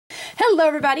Hello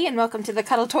everybody and welcome to the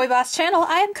CuddleToyBoss channel.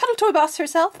 I am CuddleToyBoss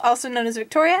herself, also known as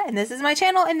Victoria, and this is my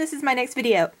channel and this is my next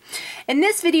video. And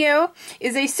this video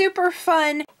is a super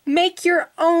fun make your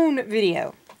own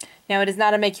video. Now it is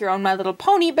not a make your own My Little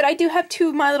Pony, but I do have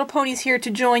two My Little Ponies here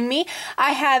to join me.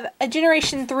 I have a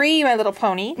Generation 3 My Little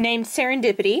Pony named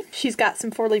Serendipity. She's got some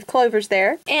four-leaf clovers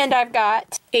there. And I've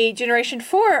got a Generation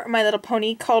 4 My Little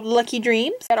Pony called Lucky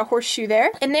Dreams. Got a horseshoe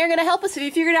there. And they're going to help us. Have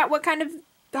you figured out what kind of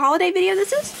holiday video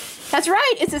this is? That's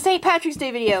right, it's a St. Patrick's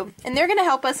Day video. And they're going to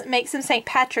help us make some St.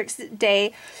 Patrick's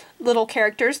Day little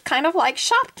characters, kind of like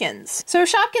Shopkins. So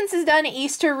Shopkins has done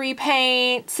Easter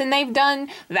repaints, and they've done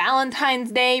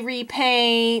Valentine's Day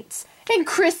repaints, and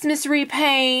Christmas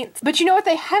repaints. But you know what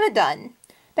they haven't done?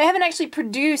 They haven't actually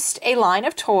produced a line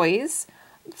of toys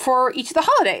for each of the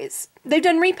holidays. They've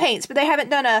done repaints, but they haven't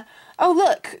done a, oh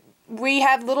look, we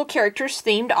have little characters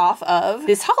themed off of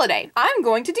this holiday. I'm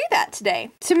going to do that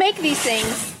today. To make these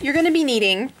things, you're going to be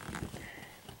needing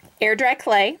air dry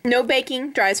clay. No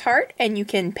baking, dries hard, and you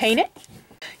can paint it.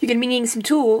 You're going to be needing some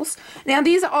tools. Now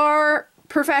these are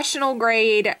professional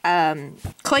grade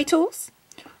clay tools,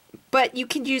 but you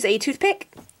can use a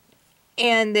toothpick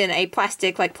and then a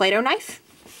plastic like Play-Doh knife.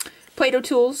 Play-Doh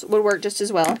tools would work just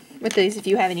as well with these if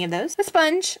you have any of those. A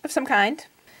sponge of some kind.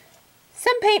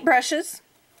 Some paint brushes.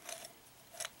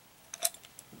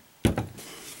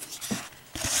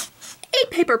 A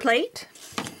paper plate,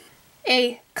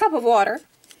 a cup of water,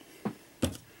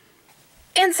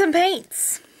 and some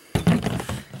paints.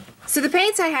 So the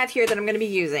paints I have here that I'm going to be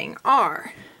using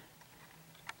are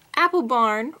Apple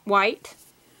Barn White,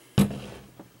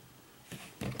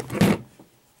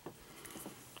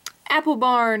 Apple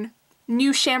Barn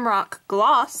New Shamrock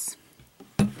Gloss,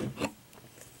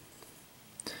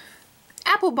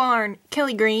 Apple Barn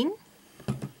Kelly Green,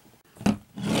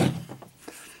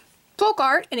 Folk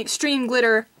Art in Extreme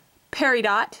Glitter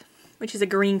Peridot, which is a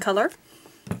green color.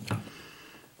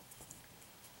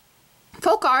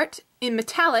 Folk Art in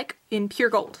Metallic in Pure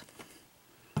Gold.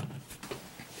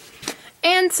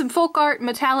 And some Folk Art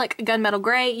Metallic Gunmetal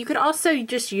Gray. You could also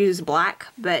just use black,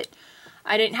 but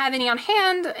I didn't have any on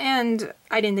hand and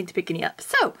I didn't think to pick any up.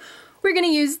 So we're going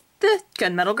to use the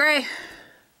Gunmetal Gray.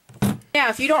 Now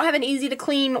if you don't have an easy to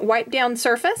clean wipe down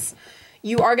surface,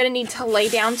 you are going to need to lay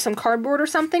down some cardboard or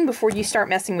something before you start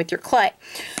messing with your clay.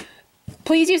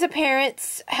 Please use a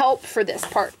parent's help for this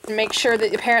part. Make sure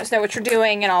that your parents know what you're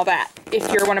doing and all that.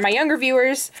 If you're one of my younger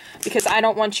viewers, because I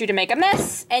don't want you to make a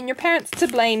mess and your parents to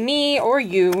blame me or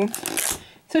you.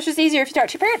 So it's just easier if you talk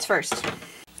to your parents first.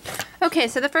 Okay,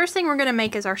 so the first thing we're going to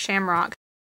make is our shamrock.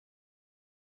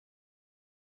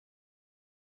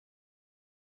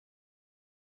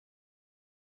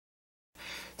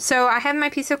 So I have my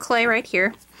piece of clay right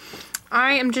here.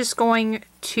 I am just going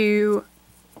to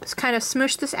kind of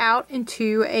smush this out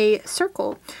into a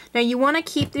circle. Now you want to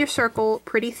keep your circle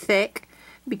pretty thick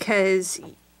because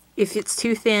if it's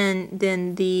too thin,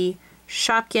 then the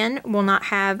shopkin will not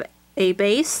have a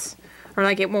base, or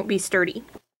like it won't be sturdy.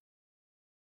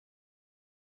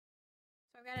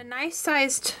 So I've got a nice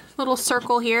sized little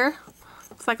circle here.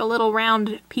 Looks like a little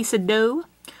round piece of dough.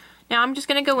 Now I'm just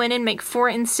going to go in and make 4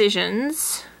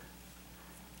 incisions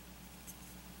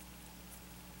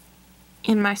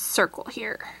in my circle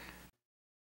here.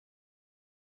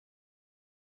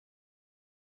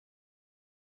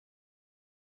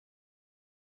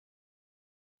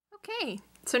 Okay,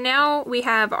 so now we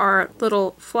have our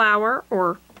little flower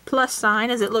or plus sign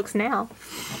as it looks now.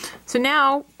 So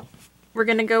now we're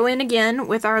going to go in again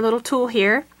with our little tool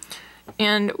here,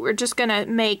 and we're just going to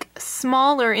make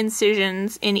smaller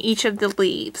incisions in each of the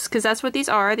leaves, because that's what these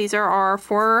are. These are our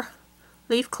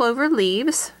 4-leaf clover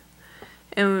leaves,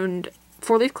 and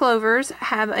 4-leaf clovers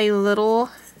have a little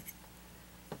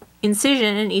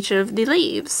incision in each of the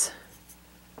leaves.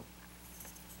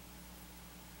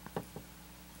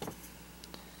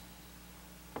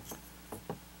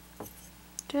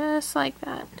 Just like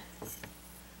that.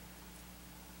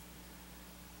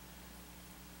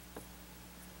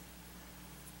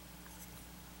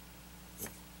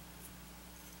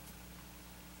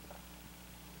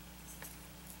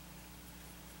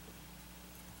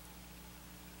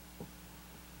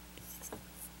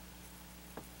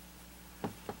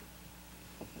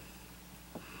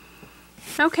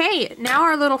 Okay, now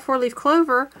our little 4-leaf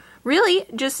clover really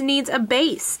just needs a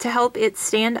base to help it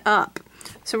stand up.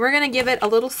 So we're going to give it a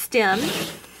little stem.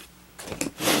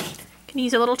 Can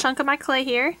use a little chunk of my clay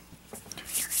here.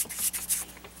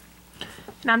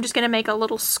 And I'm just going to make a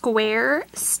little square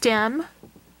stem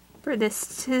for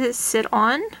this to sit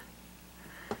on.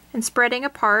 And spreading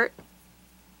apart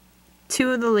 2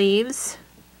 of the leaves.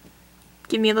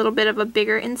 Give me a little bit of a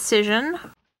bigger incision.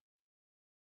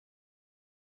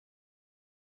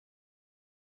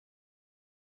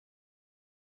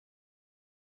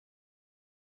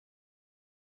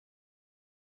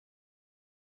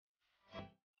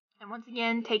 And once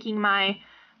again, taking my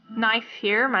knife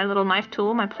here, my little knife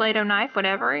tool, my Play-Doh knife,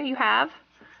 whatever you have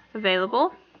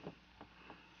available.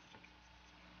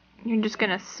 You're just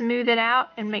going to smooth it out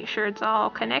and make sure it's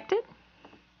all connected.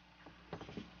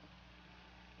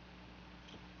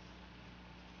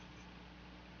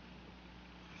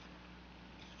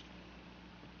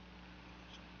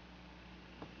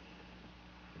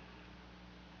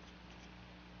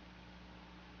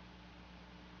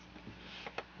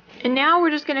 And now we're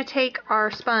just going to take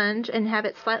our sponge and have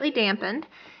it slightly dampened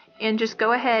and just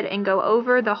go ahead and go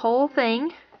over the whole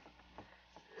thing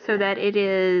so that it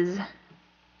is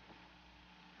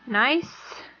nice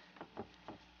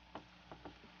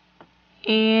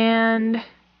and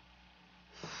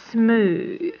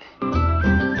smooth.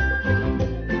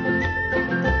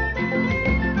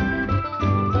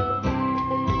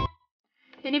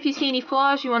 And if you see any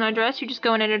flaws you want to address, you just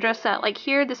go in and address that. Like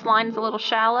here, this line is a little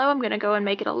shallow. I'm going to go and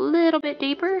make it a little bit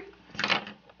deeper.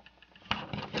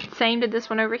 Same to this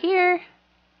one over here.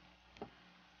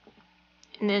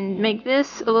 And then make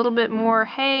this a little bit more,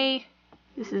 hey,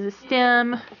 this is a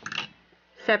stem,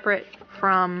 separate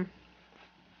from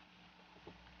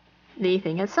the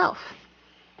thing itself.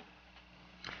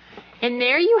 And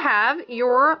there you have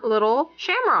your little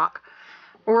shamrock,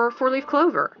 or four-leaf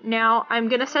clover. Now I'm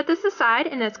going to set this aside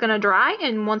and it's going to dry,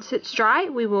 and once it's dry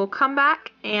we will come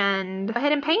back and go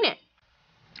ahead and paint it.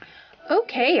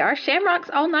 Okay, our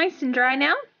shamrock's all nice and dry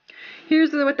now.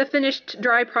 Here's what the finished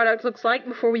dry product looks like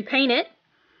before we paint it.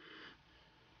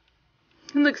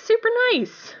 It looks super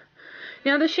nice.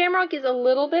 Now the shamrock is a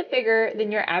little bit bigger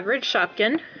than your average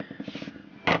shopkin.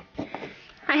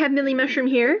 I have Millie Mushroom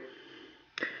here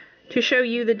to show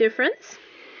you the difference.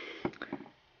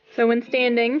 So when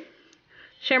standing,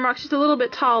 shamrock's just a little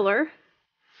bit taller,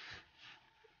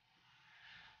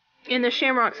 and the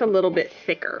shamrock's a little bit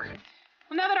thicker.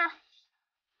 Well, now that our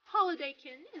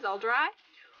Holidaykinz is all dry,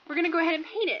 we're going to go ahead and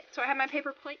paint it. So I have my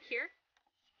paper plate here,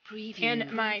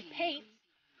 and my paint.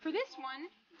 For this one,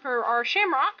 for our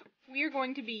shamrock, we are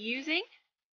going to be using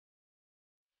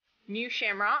New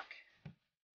Shamrock,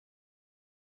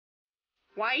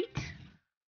 White,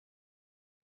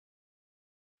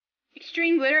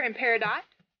 Extreme Glitter and Peridot,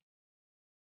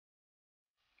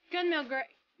 Gunmetal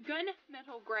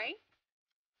Gray,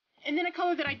 and then a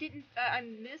color that I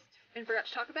missed and forgot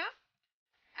to talk about,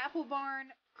 Apple Barn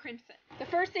Crimson. The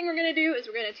first thing we're going to do is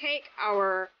we're going to take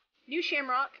our New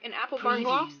Shamrock and Apple Barn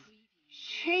gloss,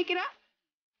 shake it up,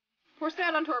 pour some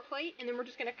out onto our plate, and then we're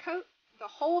just going to coat the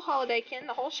whole Holidaykinz,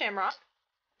 the whole shamrock,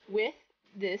 with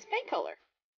this paint color.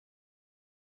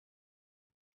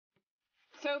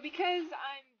 So because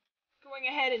I'm going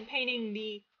ahead and painting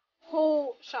the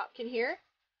whole shopkin here,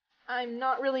 I'm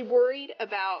not really worried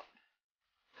about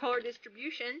color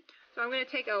distribution. So I'm going to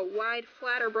take a wide,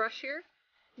 flatter brush here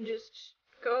and just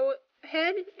go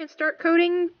ahead and start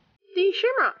coating the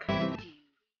shamrock. I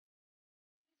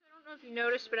don't know if you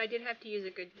noticed, but I did have to use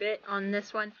a good bit on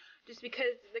this one, just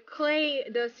because the clay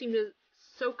does seem to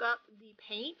soak up the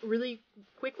paint really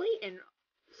quickly and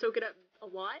soak it up a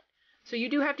lot. So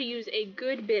you do have to use a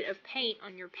good bit of paint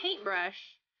on your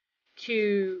paintbrush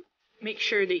to make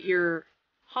sure that your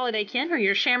Holidaykinz or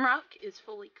your shamrock is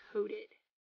fully coated.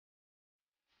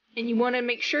 And you want to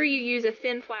make sure you use a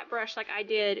thin flat brush like I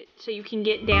did so you can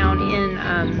get down in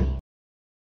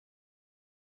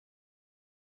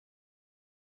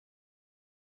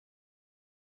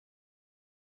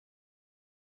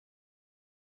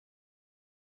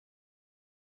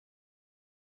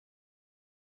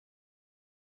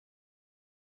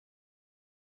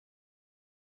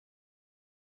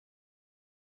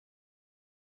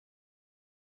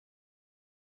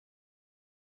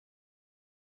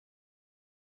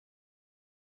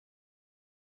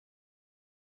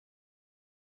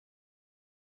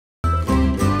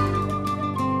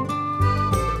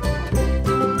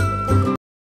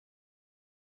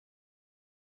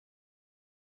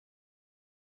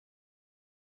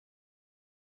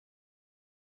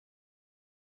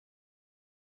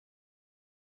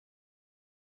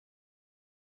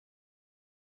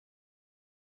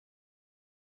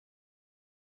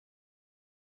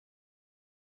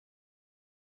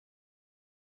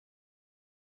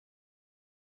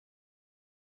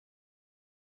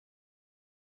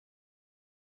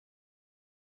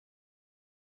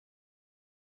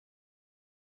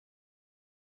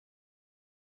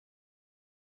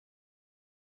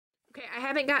Okay, I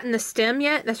haven't gotten the stem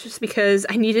yet. That's just because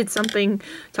I needed something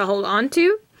to hold on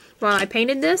to while I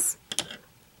painted this.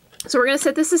 So we're going to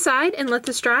set this aside and let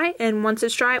this dry, and once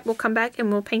it's dry, we'll come back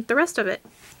and we'll paint the rest of it.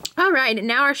 Alright, and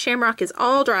now our shamrock is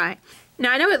all dry.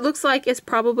 Now I know it looks like it's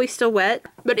probably still wet,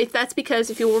 but if that's because,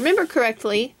 if you'll remember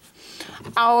correctly,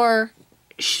 Our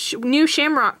new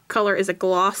Shamrock color is a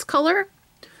gloss color,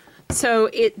 so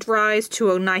it dries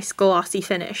to a nice glossy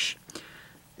finish.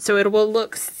 So it will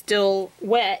look still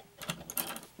wet,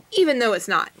 even though it's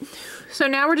not. So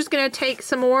now we're just going to take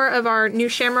some more of our new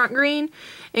Shamrock green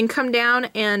and come down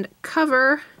and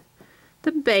cover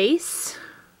the base,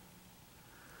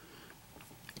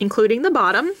 including the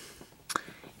bottom,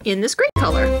 in this green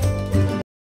color.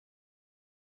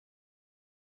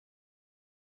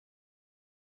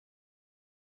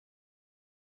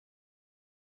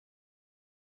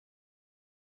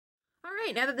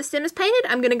 Alright, now that the stem is painted,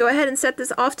 I'm going to go ahead and set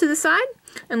this off to the side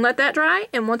and let that dry,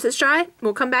 and once it's dry,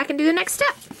 we'll come back and do the next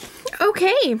step.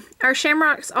 Okay, our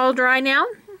Shamrock's all dry now,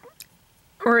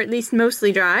 or at least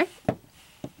mostly dry,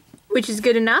 which is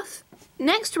good enough.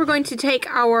 Next, we're going to take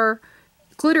our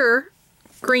glitter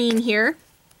green here,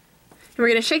 and we're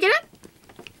going to shake it up.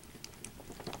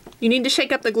 You need to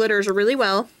shake up the glitters really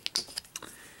well.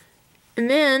 And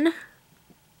then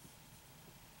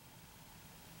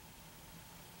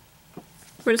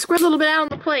we're going to squirt a little bit out on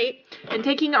the plate, and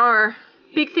taking our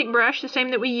big thick brush, the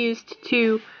same that we used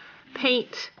to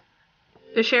paint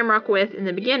the Shamrock with in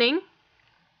the beginning,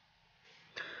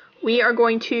 we are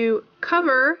going to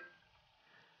cover,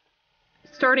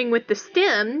 starting with the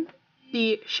stem,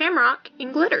 the Shamrock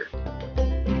in glitter.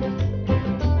 And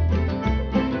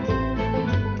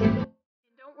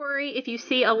don't worry if you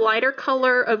see a lighter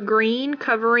color of green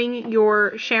covering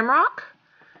your Shamrock,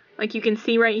 like you can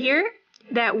see right here.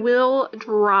 That will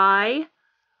dry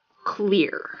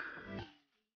clear.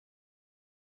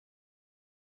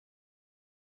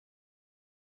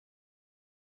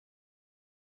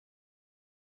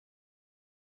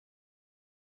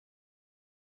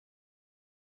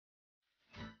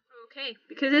 Okay,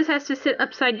 because this has to sit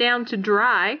upside down to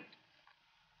dry,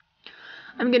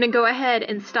 I'm going to go ahead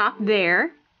and stop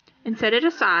there and set it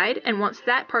aside, and once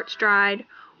that part's dried,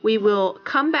 we will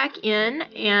come back in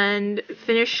and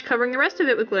finish covering the rest of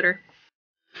it with glitter.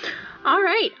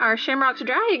 Alright, our Shamrock's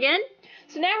dry again,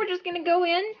 so now we're just going to go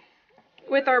in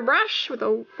with our brush, with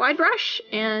a wide brush,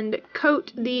 and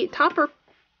coat the top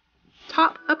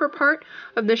upper part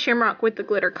of the Shamrock with the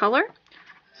glitter color,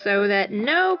 so that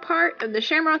no part of the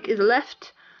Shamrock is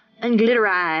left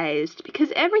unglitterized,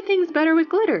 because everything's better with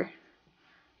glitter.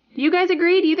 Do you guys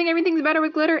agree? Do you think everything's better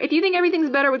with glitter? If you think everything's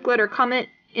better with glitter, comment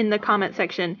in the comment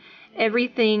section.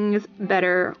 Everything's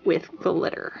better with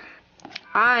glitter.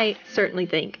 I certainly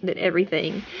think that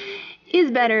everything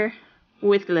is better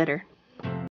with glitter.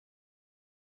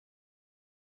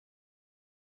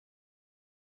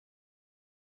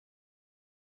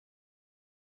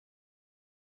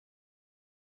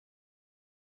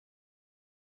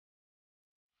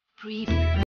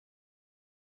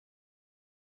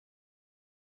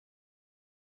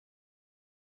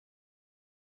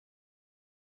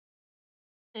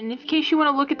 And in case you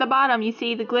want to look at the bottom, you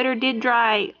see the glitter did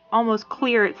dry almost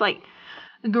clear. It's like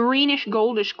a greenish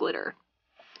goldish glitter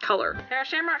color. Our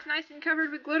Shamrock's nice and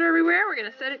covered with glitter everywhere. We're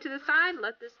going to set it to the side,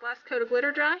 let this last coat of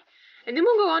glitter dry, and then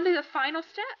we'll go on to the final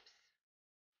steps.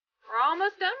 We're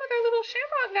almost done with our little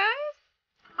Shamrock, guys.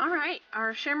 Alright,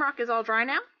 our Shamrock is all dry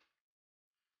now.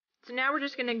 So now we're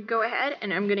just going to go ahead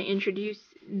and I'm going to introduce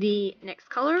the next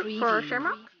color for our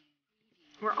Shamrock.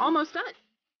 We're almost done.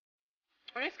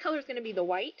 Our next color is going to be the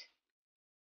white.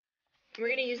 We're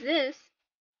going to use this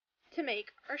to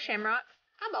make our Shamrock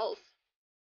eyeballs.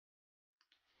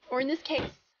 Or in this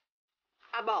case,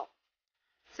 eyeball.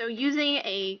 So using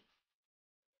a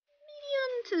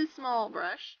medium to small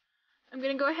brush, I'm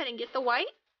going to go ahead and get the white,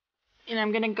 and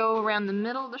I'm going to go around the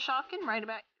middle of the shopkin, right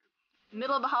about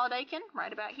middle of the Holidaykin,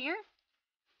 right about here,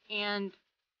 and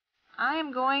I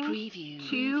am going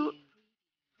to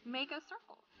make a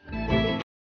circle.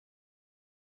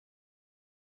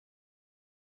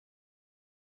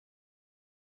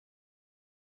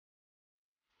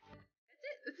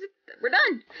 That's it. We're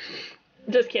done.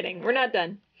 Just kidding. We're not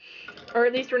done. Or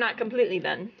at least we're not completely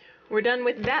done. We're done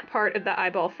with that part of the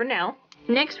eyeball for now.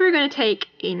 Next we're going to take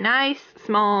a nice,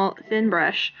 small, thin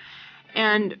brush,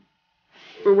 and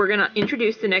we're going to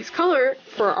introduce the next color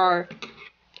for our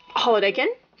Holidaykin,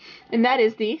 and that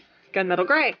is the Gunmetal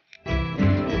Gray.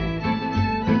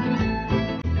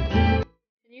 And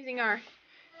using our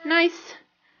nice,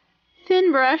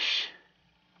 thin brush,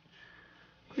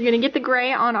 we're going to get the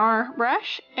gray on our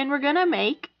brush, and we're going to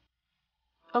make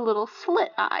a little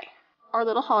slit eye. Our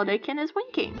little Holidaykin is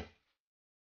winking.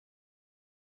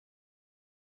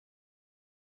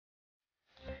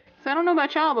 So I don't know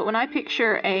about y'all, but when I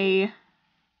picture a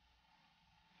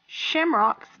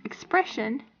Shamrock's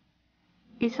expression,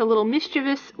 it's a little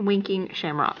mischievous, winking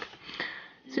Shamrock.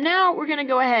 So now we're going to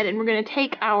go ahead and we're going to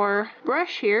take our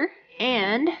brush here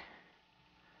and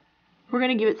we're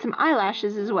going to give it some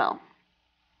eyelashes as well.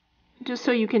 Just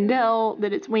so you can tell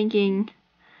that it's winking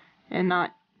and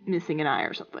not missing an eye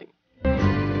or something.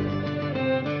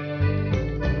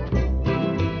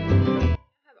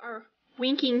 Our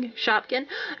winking Shopkin.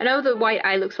 I know the white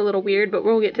eye looks a little weird, but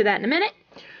we'll get to that in a minute.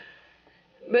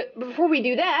 But before we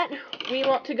do that, we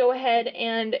want to go ahead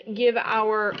and give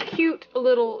our cute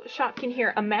little Shopkin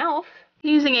here a mouth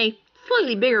using a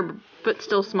slightly bigger but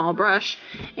still small brush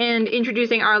and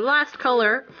introducing our last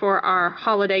color for our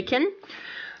Holidaykinz,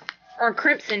 our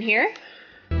crimson here.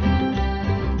 Go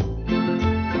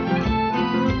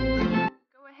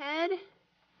ahead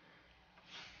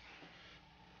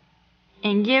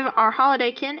and give our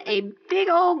Holidaykinz a big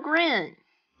old grin.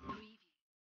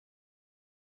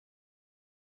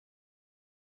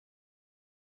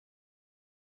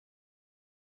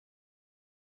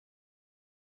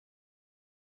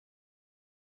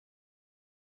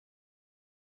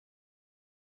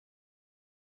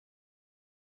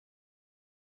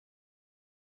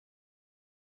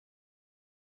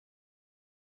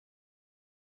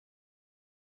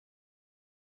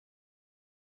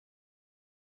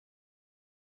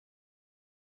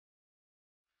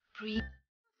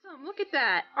 Awesome, look at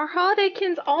that. Our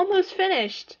Holidaykinz almost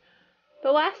finished.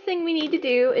 The last thing we need to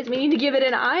do is we need to give it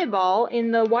an eyeball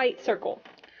in the white circle.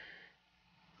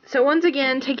 So once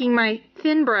again, taking my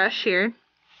thin brush here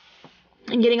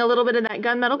and getting a little bit of that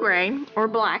gunmetal gray, or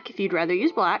black if you'd rather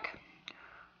use black.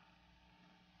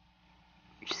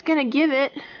 Just gonna give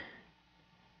it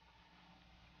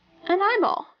an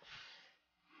eyeball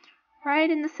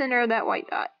right in the center of that white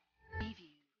dot.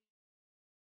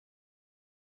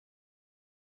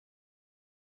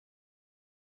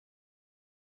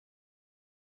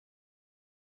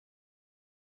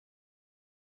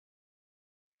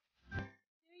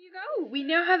 Go. We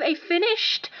now have a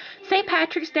finished St.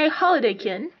 Patrick's Day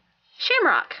Holidaykinz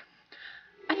Shamrock.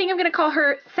 I think I'm going to call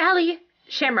her Sally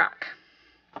Shamrock.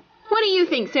 What do you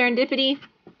think, Serendipity?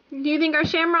 Do you think our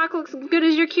Shamrock looks as good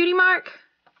as your cutie mark?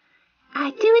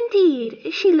 I do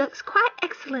indeed. She looks quite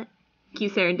excellent. Thank you,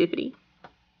 Serendipity.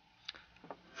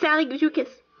 Sally gives you a kiss.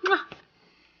 Mwah.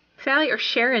 Sally or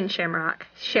Sharon Shamrock?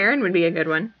 Sharon would be a good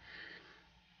one.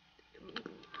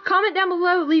 Comment down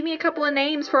below, leave me a couple of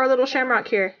names for our little Shamrock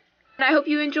here. And I hope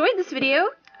you enjoyed this video.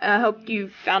 I hope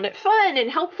you found it fun and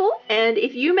helpful. And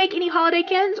if you make any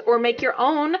Holidaykinz or make your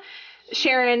own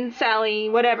Sharon, Sally,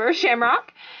 whatever,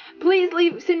 Shamrock, please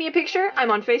send me a picture. I'm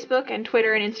on Facebook and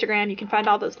Twitter and Instagram. You can find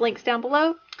all those links down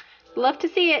below. Love to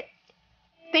see it.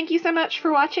 Thank you so much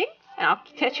for watching, and I'll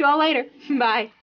catch you all later. Bye.